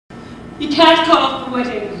You can't call off the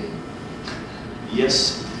wedding.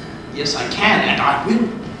 Yes, I can, and I will.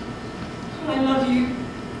 I love you,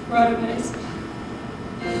 Radames.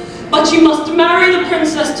 But you must marry the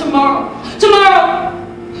princess tomorrow. Tomorrow!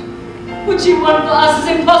 What you want for us is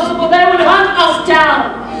impossible. They would hunt us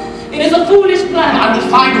down. It is a foolish plan. I will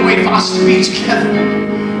find a way for us to be together.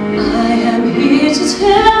 I am here to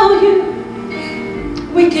tell you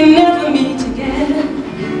we can never meet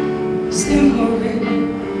again. Simple,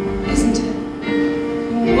 really, isn't it?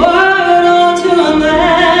 Word unto a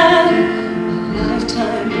man, a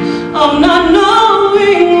lifetime of not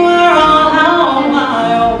knowing where or how or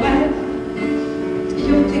why or when.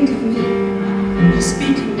 You'll think of me, you'll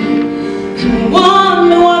speak of me, and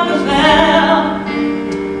wonder what befell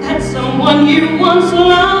that someone you once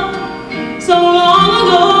loved so long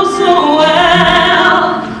ago so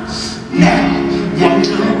well. Now,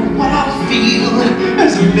 wonder what I feel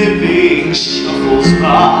as a living shuffles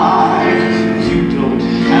by. You don't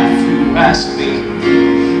have to ask me,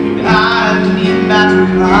 but I need that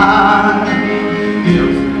reply.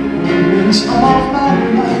 Every moment of my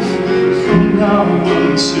life, from now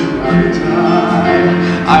until I die,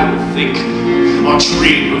 I will think or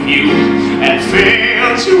dream of you and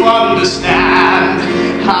fail to understand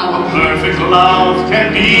how a perfect love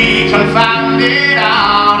can be confounded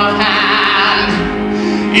out of hand.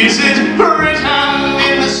 Is it written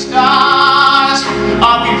in the stars?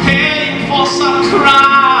 Are we paying for some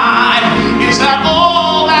crime? Is that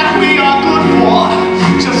all that we are good for?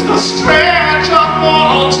 Just a stretch of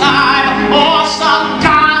mortal time, or some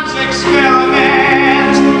God's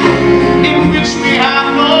experiment in which we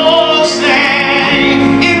have no say,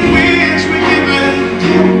 in which we're given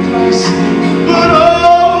no price, but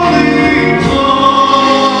only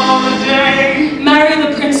for a day? Marry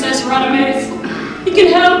the princess, Radames. You can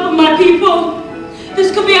help my people.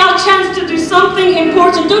 This could be our chance to do something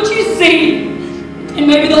important, don't you see? And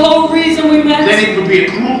maybe the whole reason we met. Then it would be a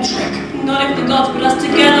cruel trick. Not if the gods put us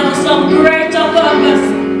together for some greater purpose.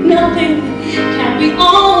 Nothing can be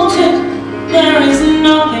altered. There is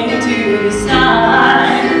nothing to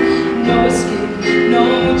decide. No escape,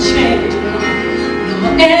 no change, no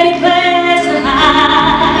any place to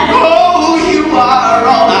hide. Oh, you are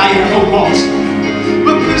all I ever want,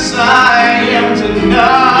 but this I am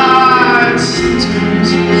denied.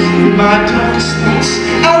 Sometimes in my darkest thoughts,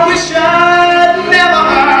 I wish I'd never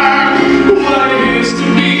heard what it is to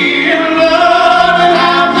be in love and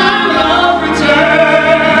have that love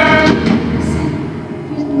return.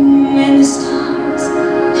 In the stars,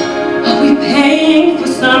 are we paying for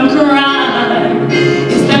some crime?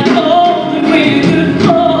 Is that all that we could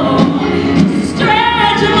hold?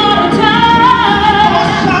 Stretch of all the time. For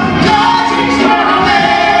some God's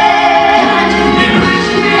experiment in which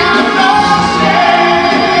we have no say,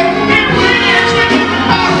 in which we can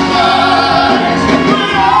have words, but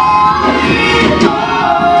only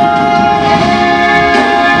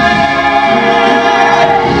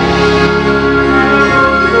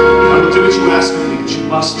I will do what you ask of me, but you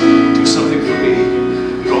must do something for me.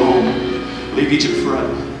 Go home. Leave Egypt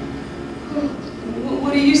forever.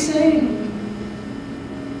 What are you saying?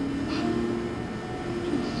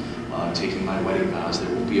 While I'm taking my wedding vows,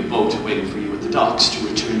 there will be a boat waiting for you at the docks to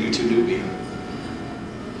return you to Nubia.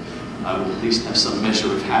 I will at least have some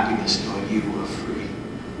measure of happiness knowing you are free.